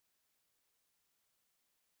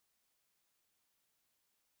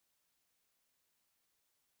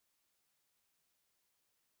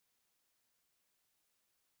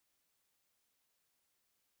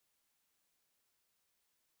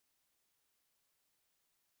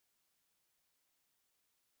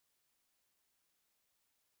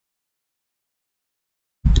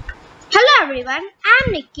everyone,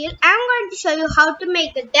 I'm Nikhil. I'm going to show you how to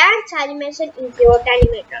make the dance animation in Pivot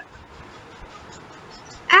Animator.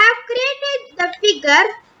 I have created the figure,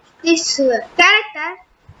 this character,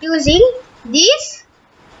 using this.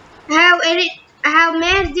 I have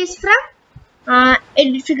made this from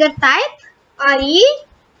edit figure type RE.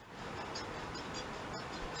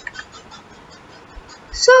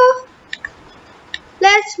 So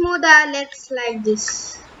let's move the legs like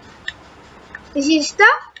this. This is the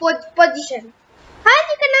position. And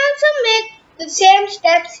you can also make the same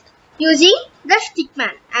steps using the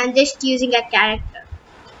stickman and just using a character.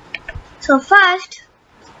 So first,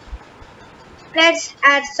 let's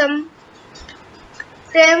add some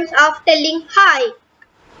frames of telling hi.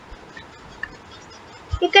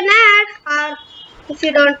 You can add, or if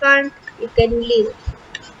you don't want, you can leave.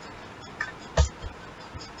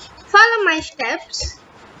 Follow my steps.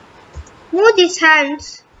 Move these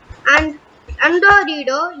hands and undo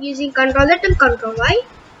redo using Ctrl Z and Ctrl Y.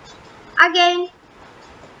 Again,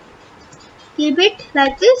 keep it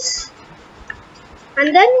like this,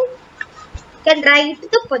 and then you can drag it to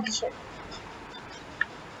the position.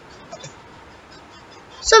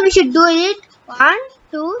 So we should do it 1,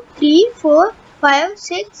 2, 3, 4, 5,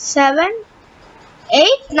 6, 7, 8,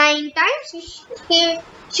 9 times. We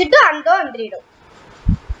should do undo and redo.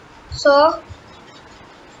 So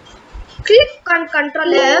click on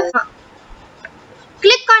Ctrl F.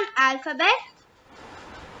 Click on alphabet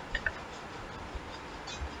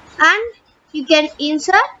and you can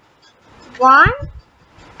insert 1,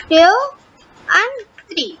 2 and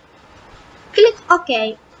 3. Click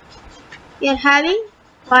OK. We are having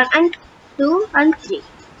 1 and 2 and 3.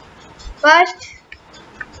 First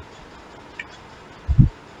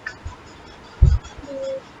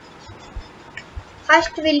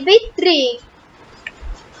will be 3.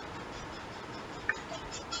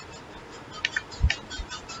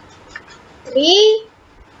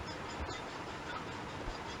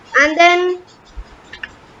 And then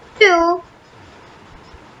 2.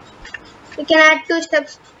 We can add 2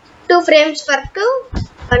 steps, 2 frames for 2,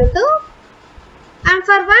 1, 2, and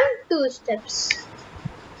for 1, 2 steps.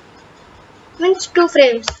 Means 2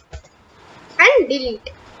 frames. And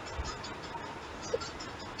delete.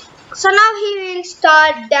 So now he will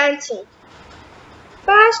start dancing.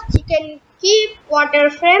 First, you can keep water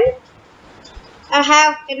frame. I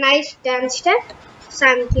have a nice dance step, so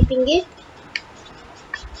I'm keeping it.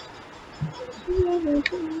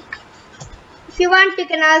 If you want, you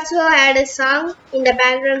can also add a song in the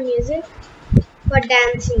background music for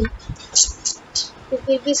dancing. It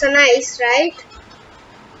will be so nice, right?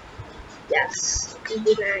 Yes, it will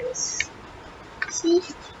be nice. See?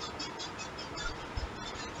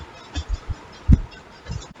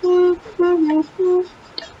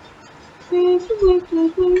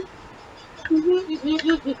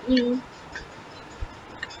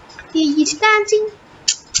 He is dancing.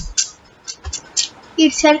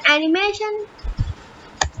 It's an animation.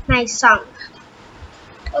 Nice song.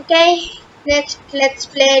 Okay, next let's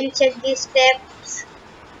play and check these steps.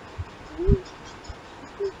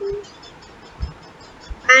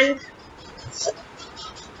 And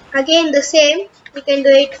again the same. We can do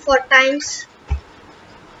it 4 times.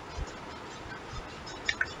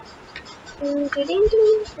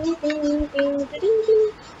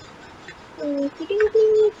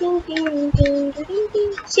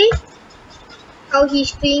 See how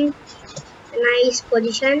he's doing a nice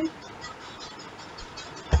position.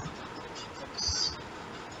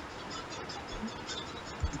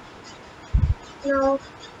 Now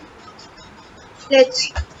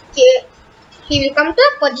he will come to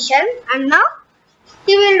a position, and now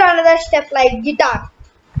he will do another step like guitar,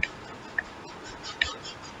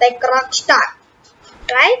 like rock star,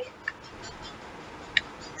 right?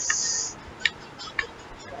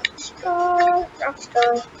 Rock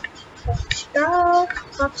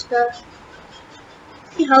star.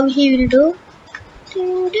 See how he will do.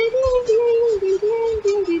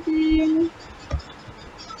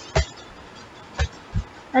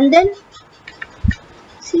 And then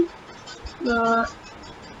see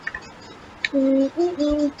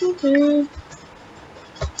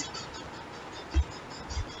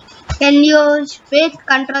can use with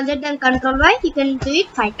Ctrl Z and Ctrl Y. You can do it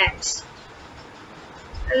 5 times,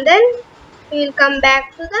 and then we will come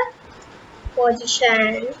back to the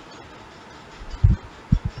position.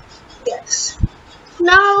 Yes.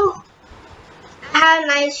 Now I have a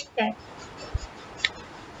nice step.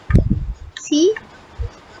 See?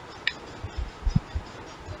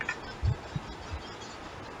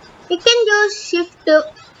 You can use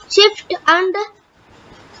shift and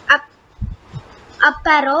up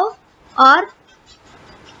arrow, or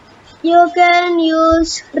you can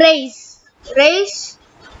use raise raise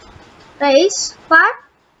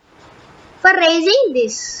for raising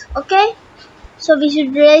this. Okay, so we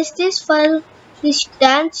should raise this for this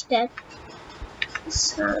dance step.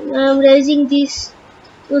 So I'm raising this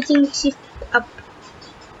using shift up.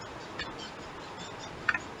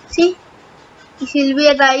 See, this will be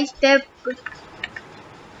a right step.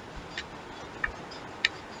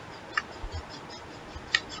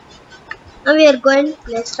 Now we are going,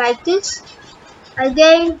 let's write this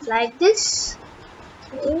again like this.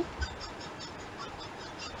 Okay.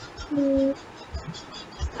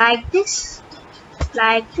 Like this,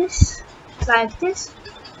 like this, like this,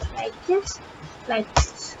 like this, like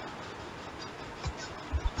this.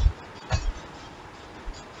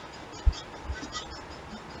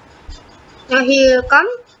 Now he will come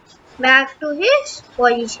back to his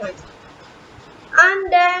position,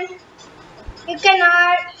 and then you can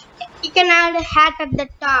add a hat at the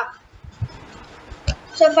top.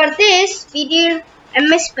 So for this we need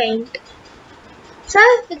MS Paint. So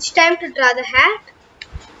it's time to draw the hat.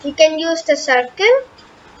 You can use the circle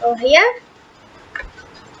over here.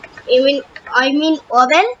 I mean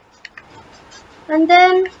oval, and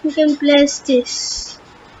then you can place this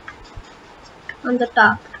on the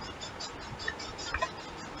top.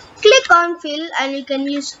 Click on fill and you can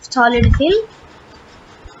use solid fill.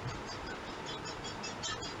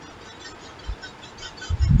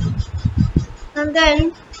 And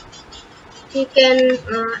then you can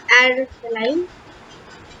add the line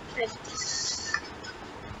like this.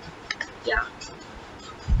 Yeah.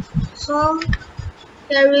 So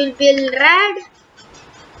here will be red,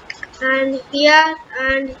 and here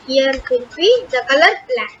will be the color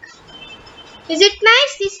black. Is it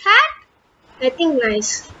nice, this hat? I think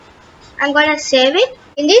nice. I'm gonna save it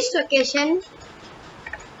in this location,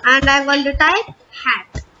 and I'm going to type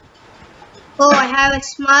hat. Oh, I have a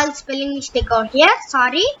small spelling mistake out here,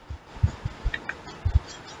 sorry.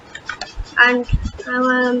 And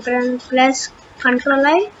I'm going to press Ctrl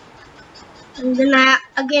I, and then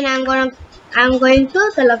I'm going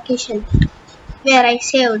to the location where I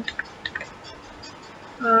saved.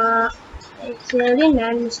 I saved in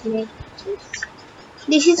animation.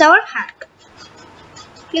 This is our hat.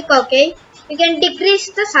 Click OK. You can decrease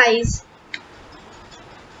the size.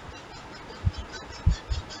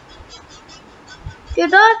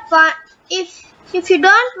 If you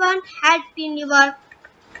don't want hat in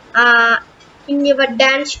your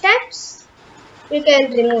dance steps, you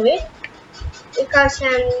can remove it, because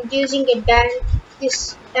I'm using a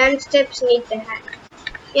this dance steps need the hat.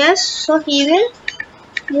 Yes, so he will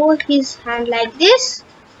move his hand like this.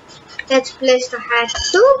 Let's place the hat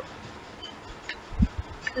too,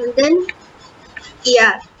 and then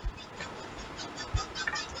here,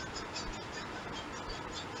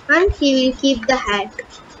 and he will keep the hat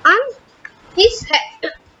on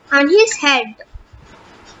his head.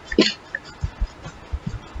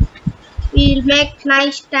 We'll make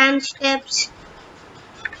nice dance steps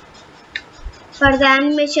for the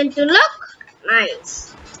animation to look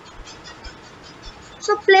nice.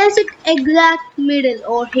 So place it exact middle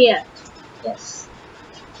over here. Yes.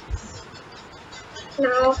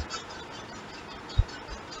 Now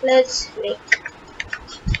let's make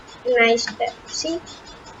a nice step. See,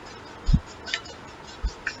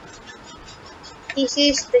 this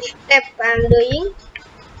is the step I'm doing.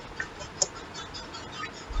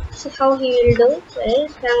 See how he will do. Well,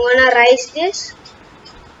 I'm gonna raise this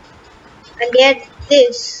and add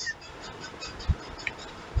this.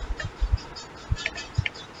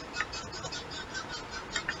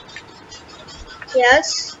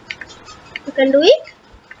 Yes, you can do it.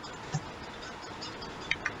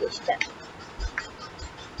 This step.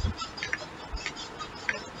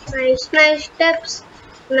 Nice steps.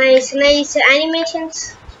 Nice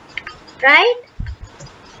animations. Right?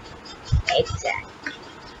 Exactly.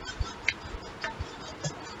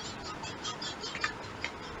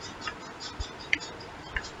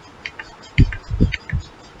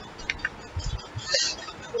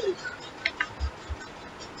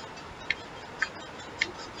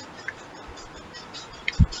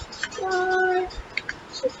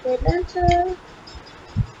 Super dancer.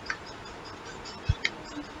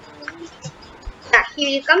 Yeah,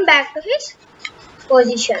 he will come back to his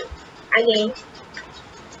position again.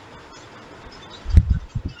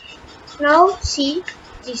 Now see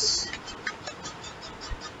this.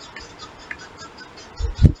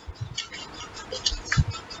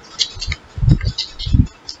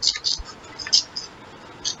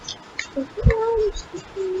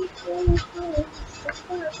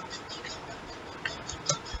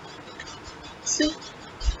 See,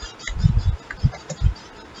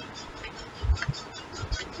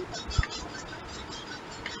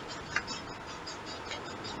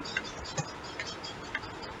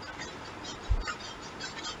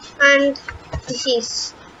 this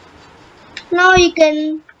is. Now you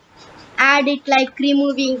can add it like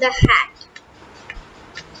removing the hat,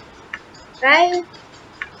 right?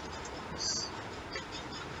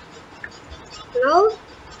 Now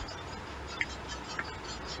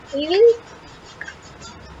we will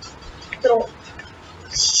throw.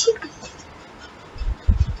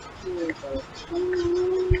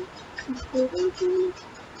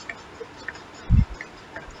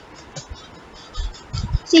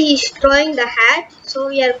 See, he's throwing the hat, so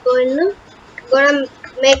we are gonna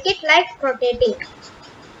make it like rotating,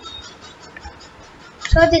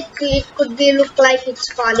 so that it could be look like it's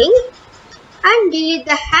falling, and delete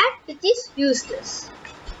the hat which is useless.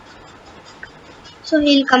 So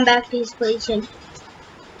he'll come back to his position.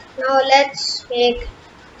 Now let's make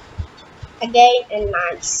again a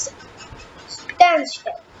nice dance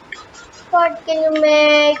step. What can you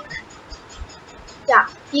make? Yeah,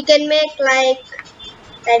 you can make like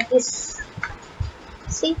this.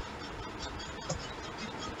 See?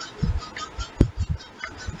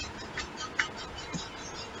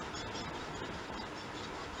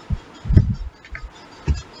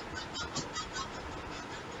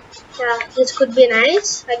 Yeah, this could be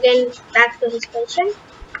nice. Again, back to his position.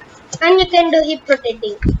 And you can do hip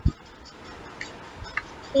rotating.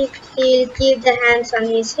 He'll keep the hands on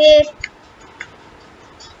his hip.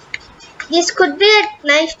 This could be a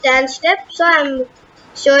nice dance step, so I'm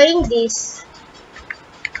showing this.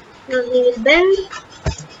 Now he will bend.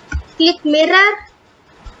 Click mirror.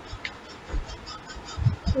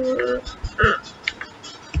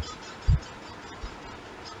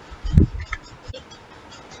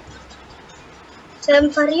 Same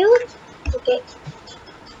for you. Okay.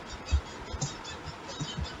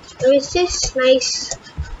 This is nice.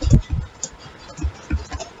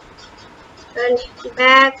 And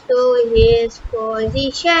back to his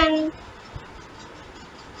position.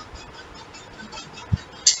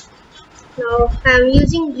 Now I'm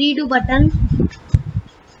using redo button.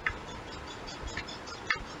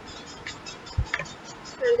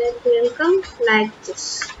 And then it will come like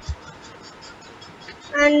this.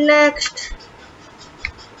 And next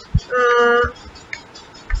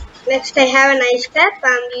I have a nice step.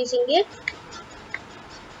 I'm using it.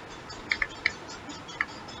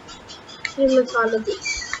 You must follow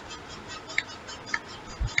this.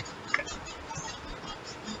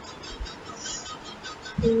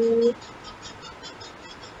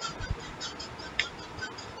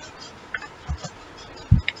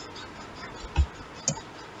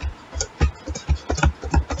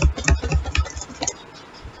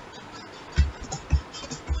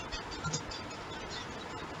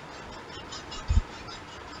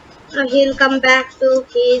 Now he'll come back to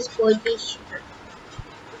his position.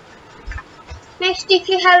 Next, if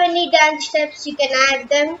you have any dance steps, you can add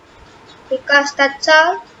them, because that's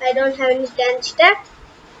all. I don't have any dance step.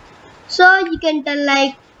 So you can tell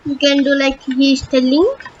like, you can do like he's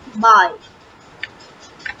telling bye.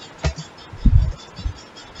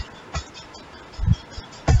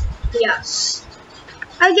 Yes.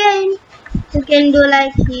 Again, you can do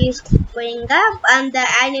like he's going up and the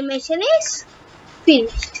animation is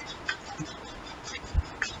finished.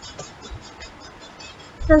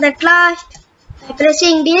 So at last, by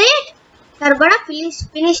pressing delete, you are gonna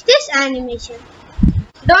finish this animation.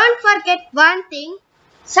 Don't forget one thing,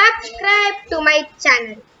 subscribe to my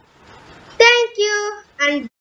channel. Thank you and